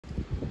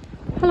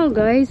Hello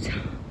guys,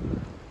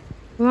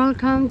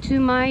 welcome to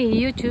my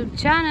YouTube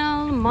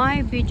channel.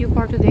 My video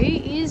for today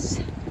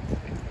is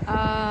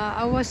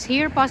I was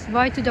here, passed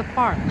by to the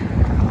park,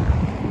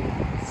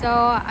 so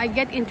I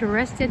get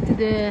interested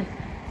to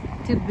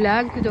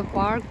vlog to the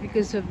park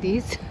because of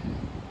this.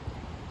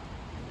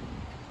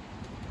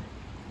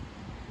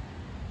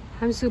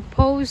 I'm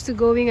supposed to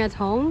going at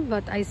home,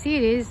 but I see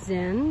this,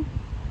 then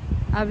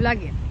I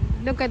vlog it.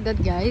 Look at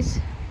that,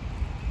 guys.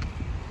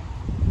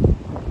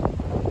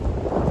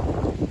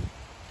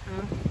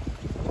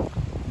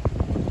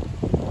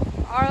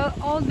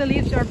 All the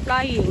leaves are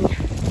flying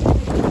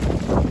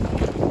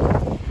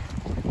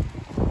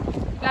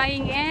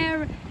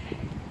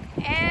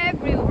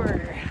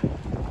everywhere.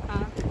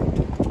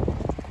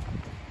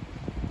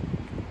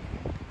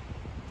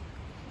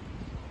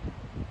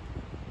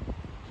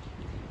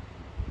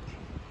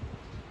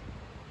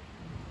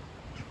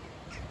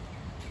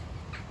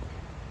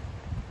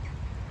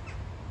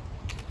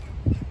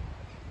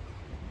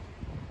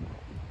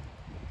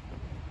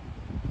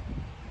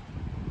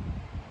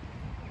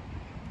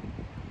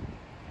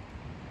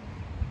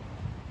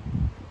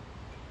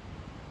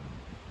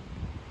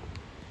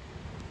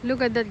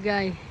 Look at that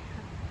guy.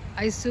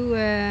 I saw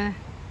I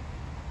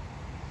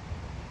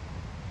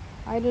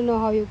don't know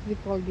how we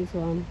call this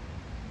one.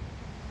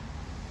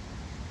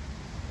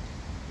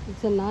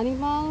 It's an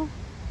animal.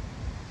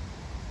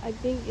 I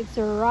think it's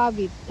a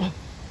rabbit.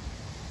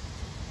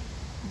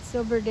 It's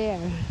over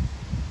there.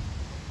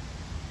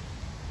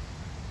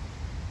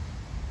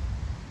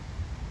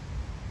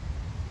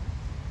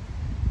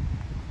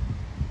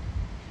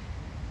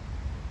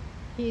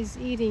 He's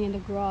eating in the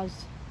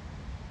grass.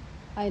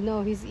 I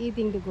know he's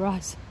eating the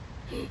grass.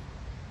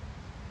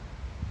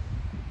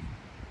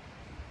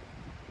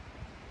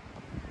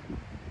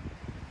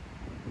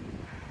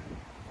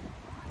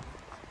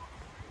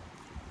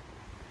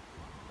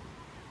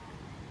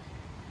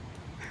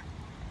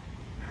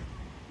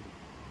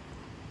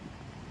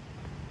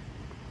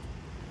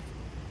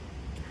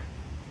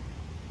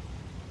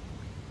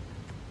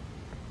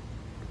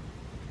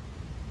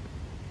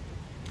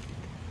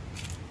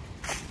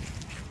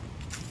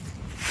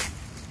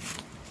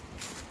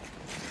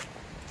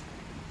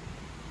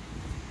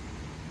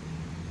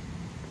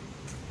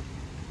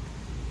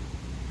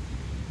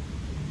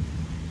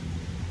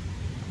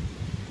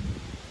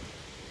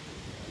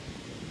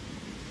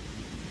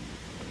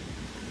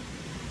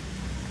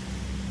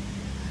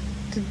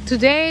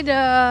 Today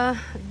the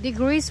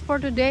degrees for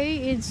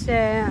today is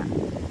 10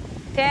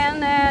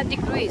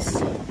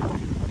 degrees.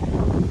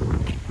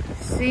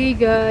 See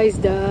guys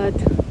that.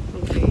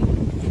 Okay.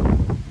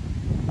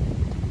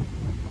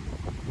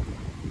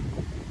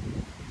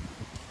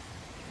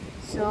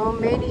 So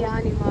many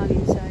animals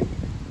inside.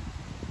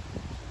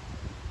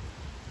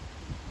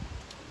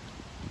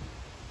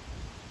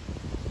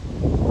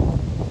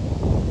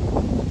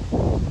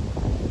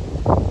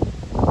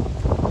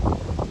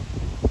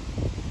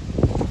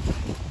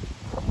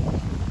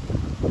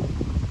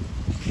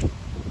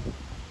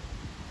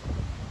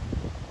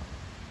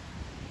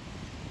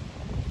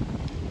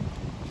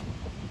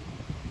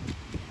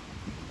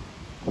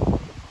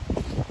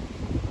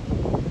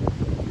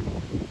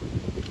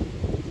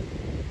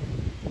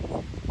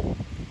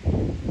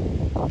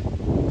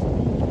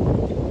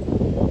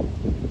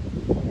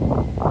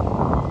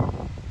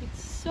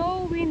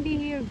 Windy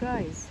here,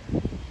 guys.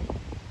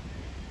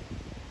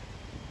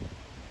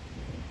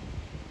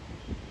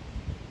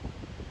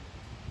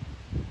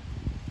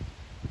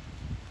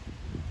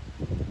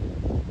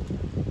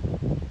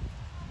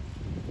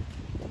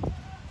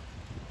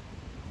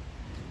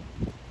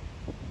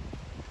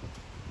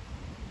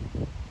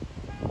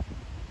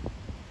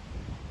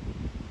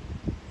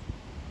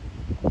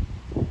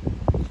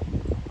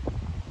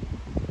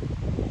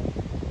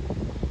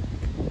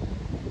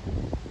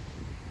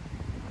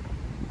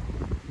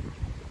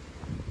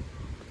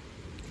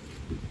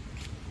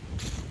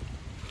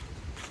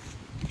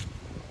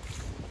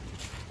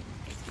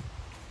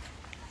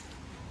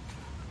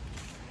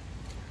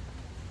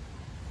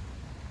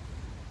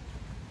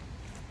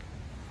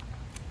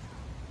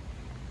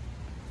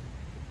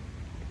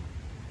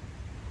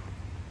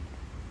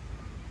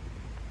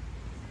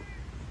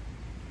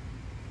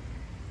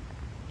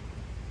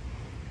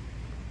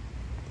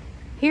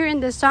 Here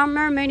in the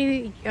summer,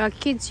 many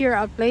kids here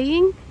are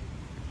playing,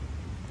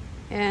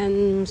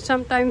 and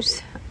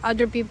sometimes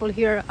other people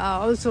here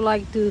also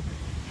like to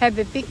have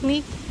a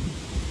picnic.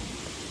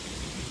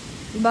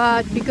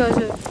 But because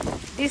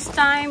of this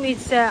time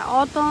it's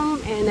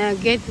autumn and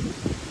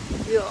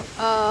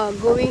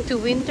going to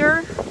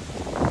winter,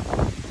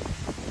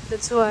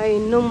 that's why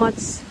not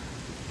much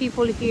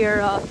people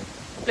here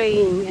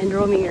playing and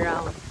roaming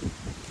around.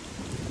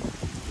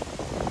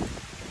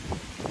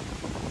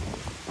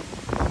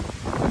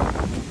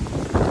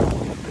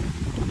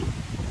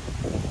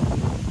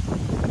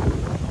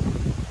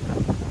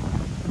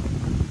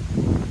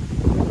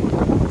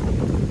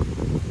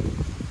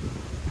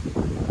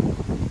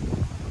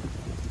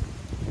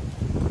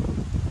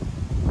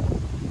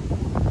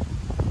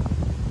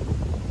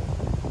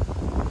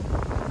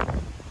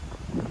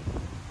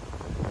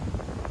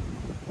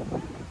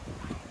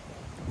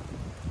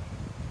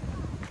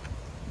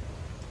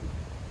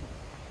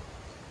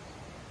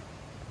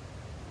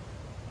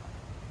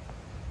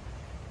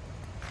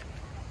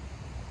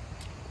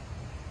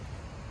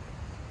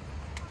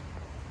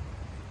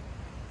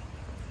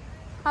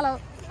 Hello.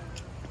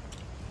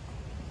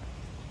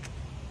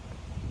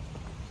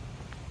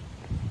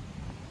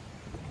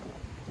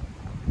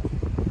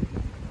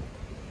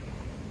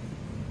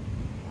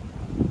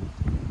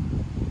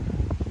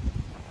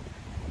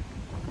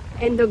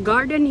 And the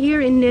garden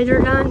here in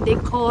Netherlands, they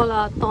call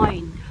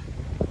tuin.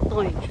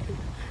 Tuin.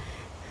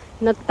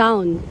 Not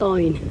town,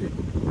 tuin.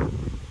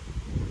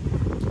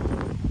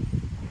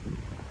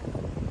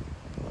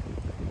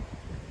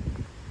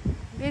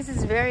 This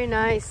is very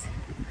nice.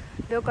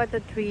 Look at the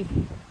tree.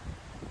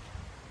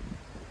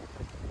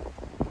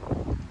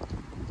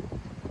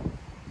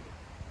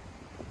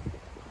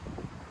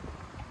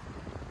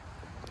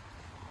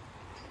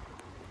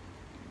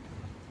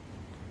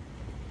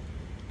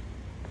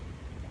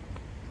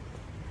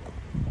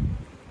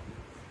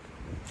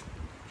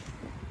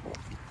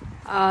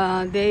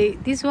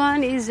 This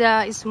one is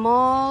a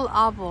small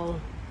apple.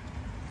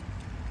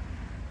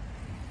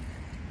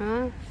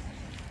 Huh?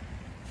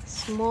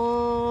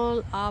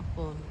 Small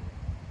apple.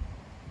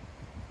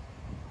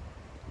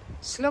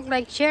 It's look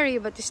like cherry,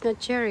 but it's not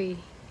cherry.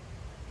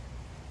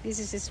 This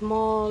is a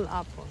small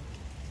apple.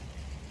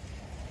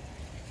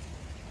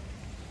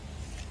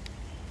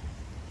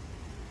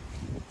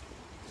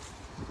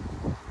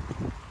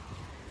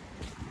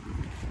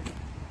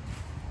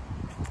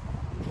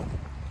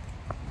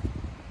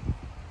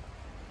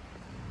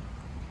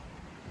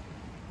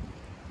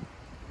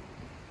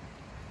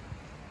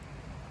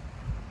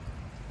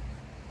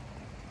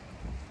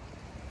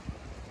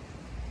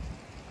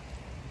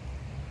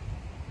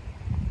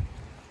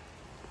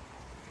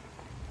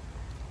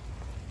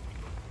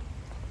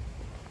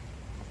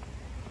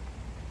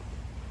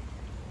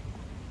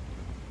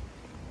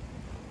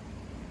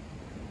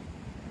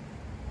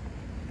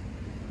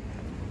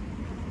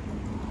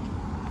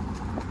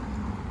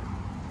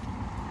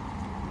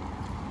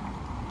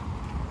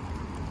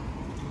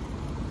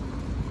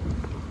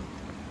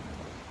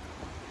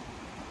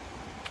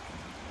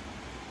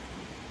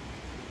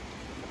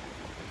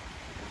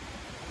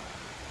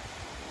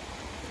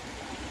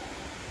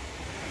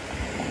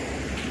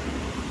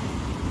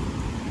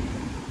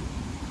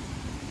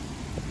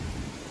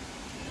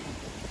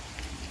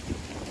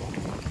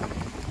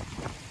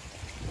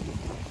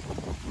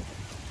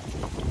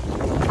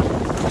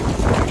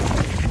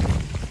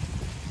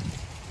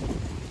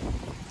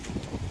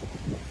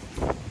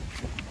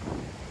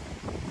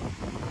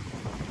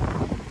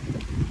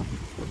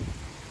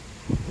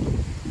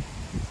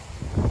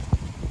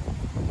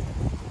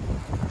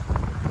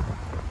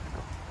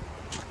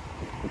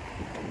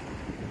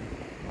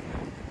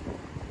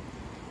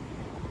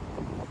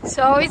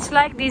 So it's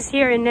like this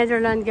here in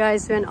Netherlands,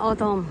 guys, when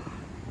autumn.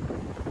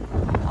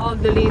 All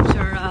the leaves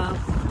are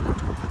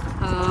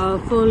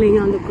falling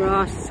on the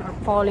grass or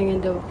falling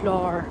in the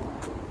floor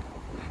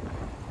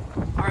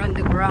or on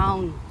the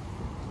ground.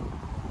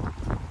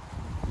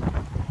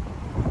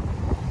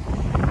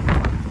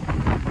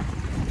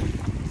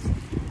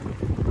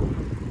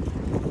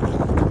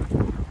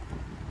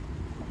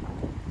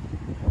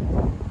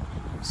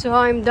 So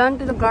I'm done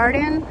to the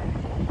garden.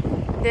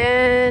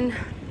 Then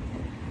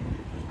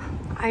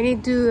I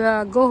need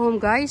to go home,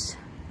 guys.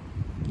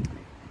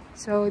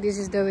 So this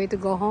is the way to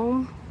go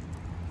home.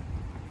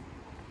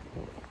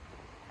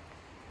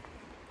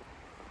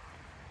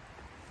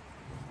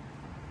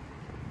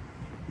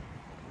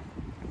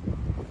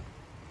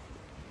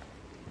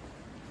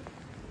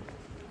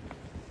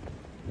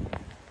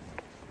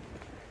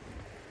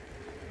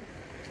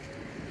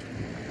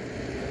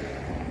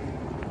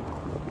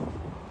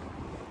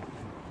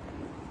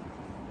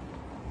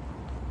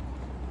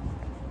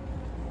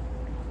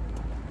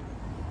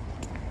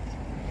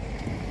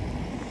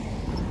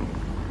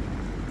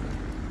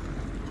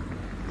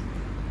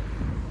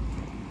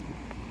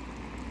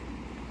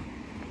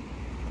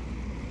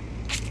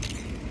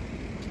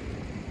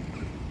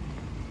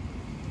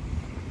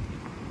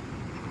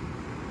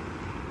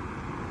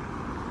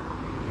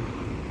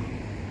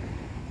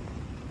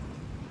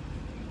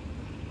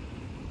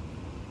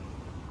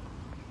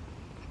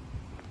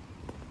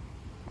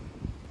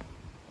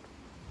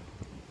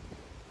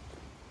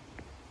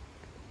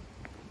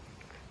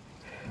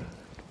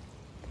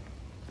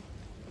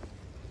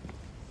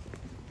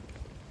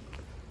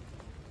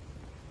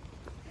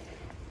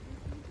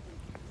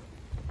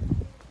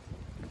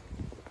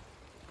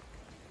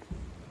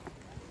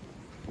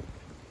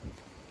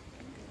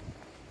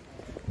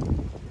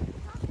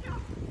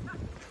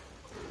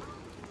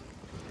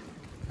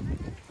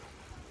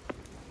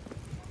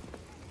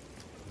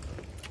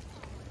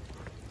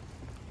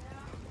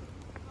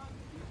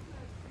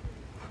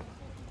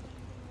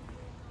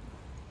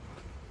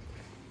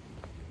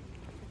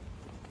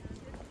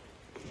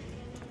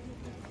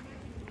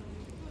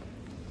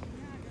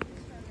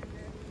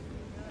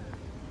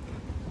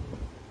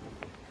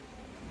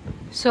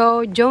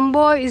 So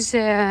Jumbo is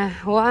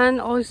one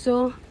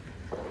also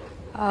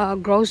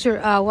grocery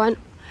one.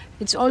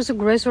 It's also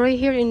grocery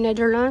here in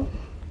Netherlands.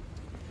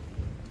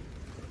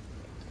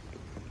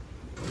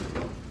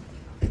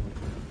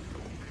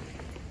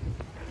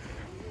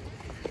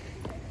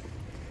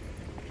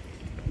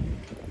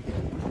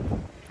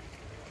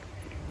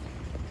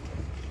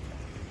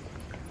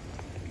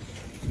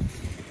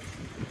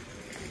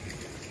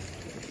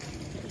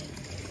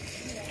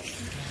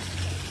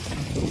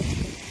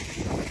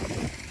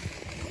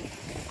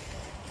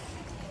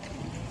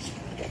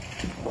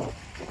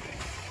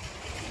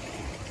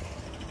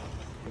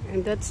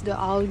 And that's the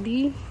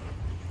Aldi.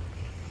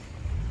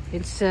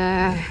 It's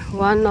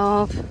one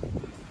of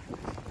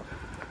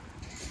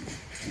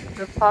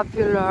the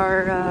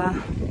popular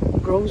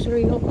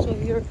grocery also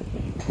here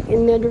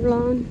in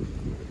Netherlands.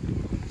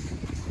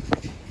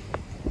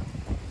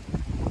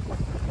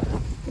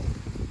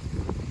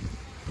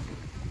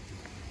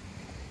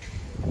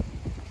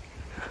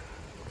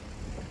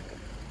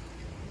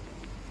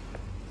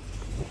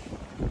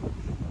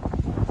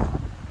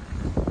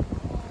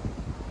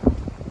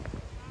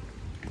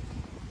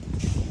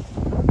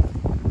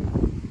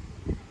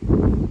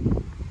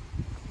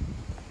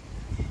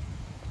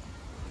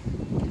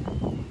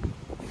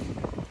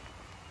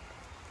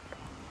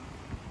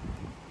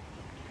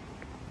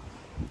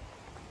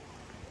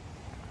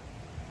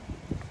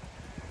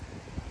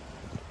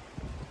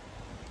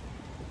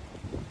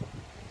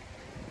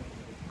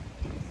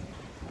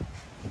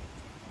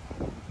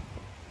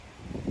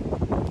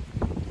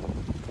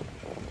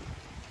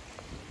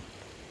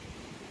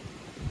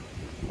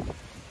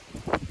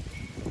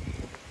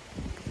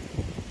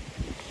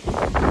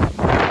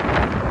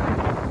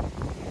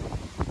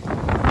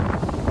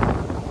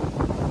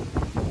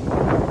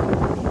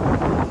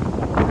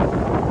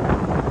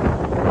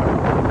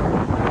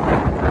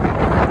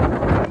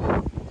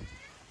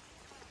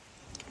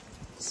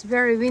 It's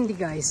very windy,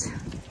 guys.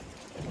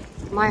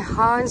 My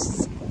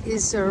hands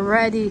is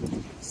already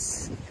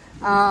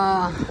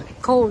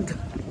cold.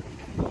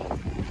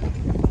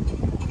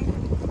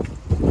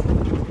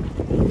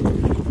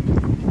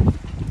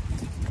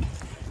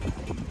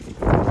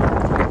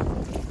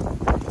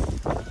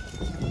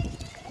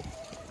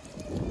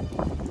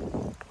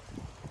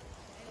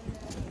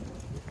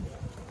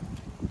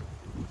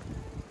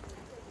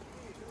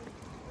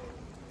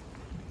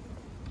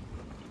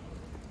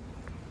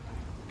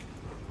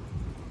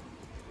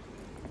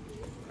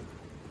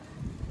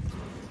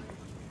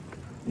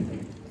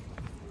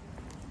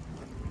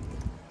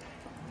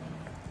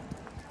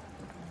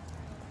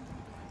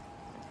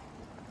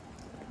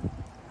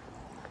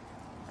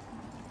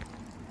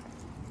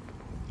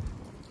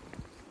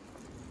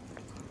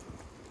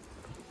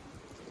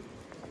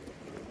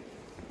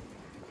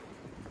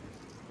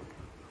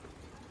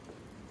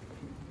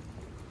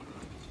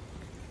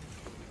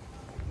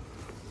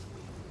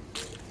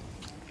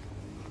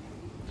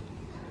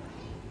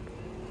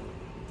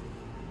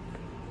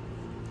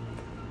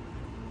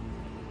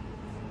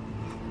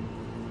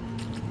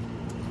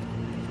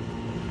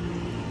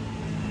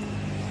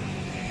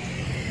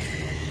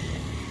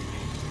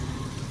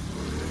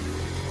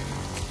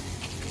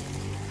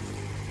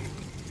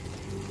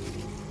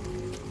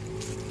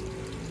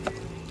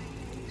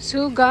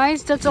 So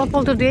guys, that's all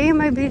for today,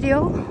 my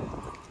video.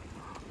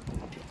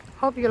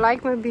 Hope you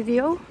like my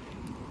video.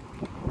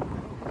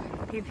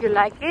 If you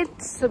like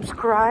it,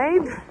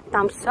 subscribe,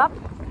 thumbs up,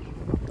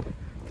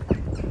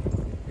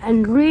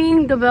 and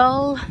ring the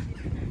bell.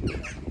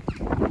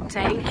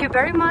 Thank you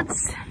very much.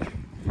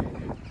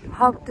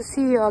 Hope to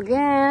see you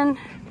again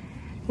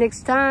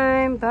next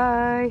time.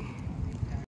 Bye.